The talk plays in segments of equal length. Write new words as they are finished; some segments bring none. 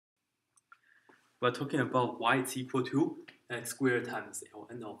we're talking about y is equal to x squared times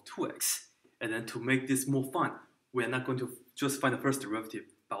ln of 2x. And then to make this more fun, we're not going to just find the first derivative,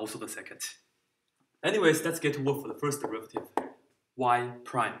 but also the second. Anyways, let's get to work for the first derivative, y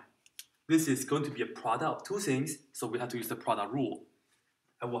prime. This is going to be a product of two things, so we have to use the product rule.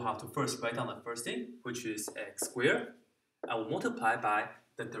 I will have to first write down the first thing, which is x squared. I will multiply by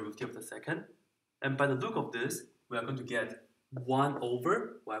the derivative of the second. And by the look of this, we are going to get 1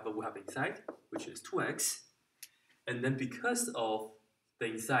 over whatever we have inside, which is 2x. And then because of the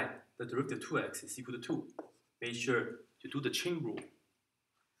inside, the derivative of 2x is equal to 2. Make sure to do the chain rule.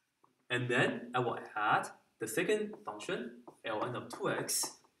 And then I will add the second function, ln of 2x.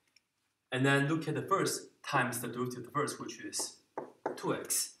 And then look at the first times the derivative of the first, which is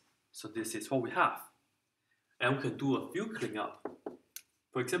 2x. So this is what we have. And we can do a few cleanup.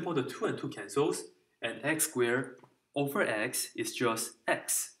 For example, the 2 and 2 cancels, and x squared over x is just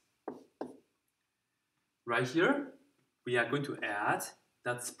x. Right here, we are going to add,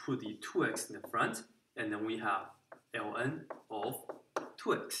 let's put the 2x in the front, and then we have ln of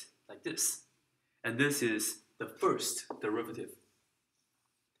 2x, like this. And this is the first derivative.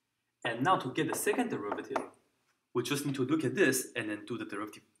 And now to get the second derivative, we just need to look at this and then do the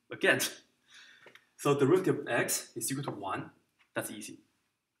derivative again. So derivative of x is equal to 1. That's easy.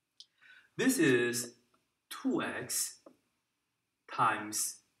 This is 2x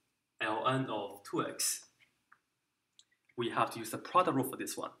times ln of 2x. We have to use the product rule for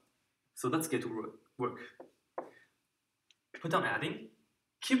this one. So let's get to work. Put down adding.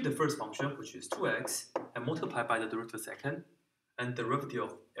 Keep the first function, which is 2x, and multiply by the derivative of second. And the derivative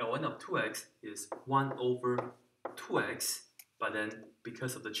of ln of 2x is 1 over 2x. But then,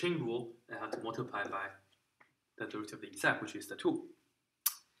 because of the chain rule, I have to multiply by the derivative of the inside, which is the 2.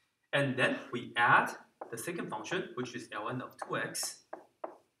 And then we add the second function, which is ln of 2x.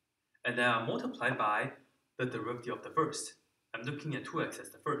 And then I multiply by the derivative of the first. I'm looking at 2x as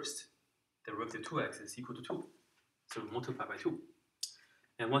the first. The derivative of 2x is equal to 2. So we multiply by 2.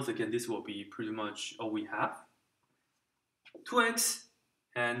 And once again, this will be pretty much all we have. 2x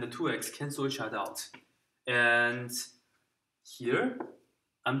and the 2x cancel each other out. And here,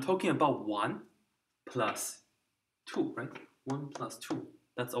 I'm talking about 1 plus 2, right? 1 plus 2.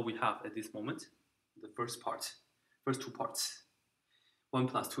 That's all we have at this moment. The first two parts. 1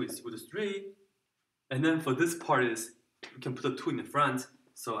 plus 2 is equal to 3. And then for this part is, we can put a 2 in the front.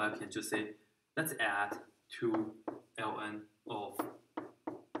 So I can just say, let's add 2 ln of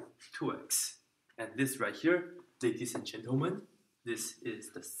 2x. And this right here, ladies and gentlemen, this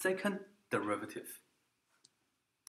is the second derivative.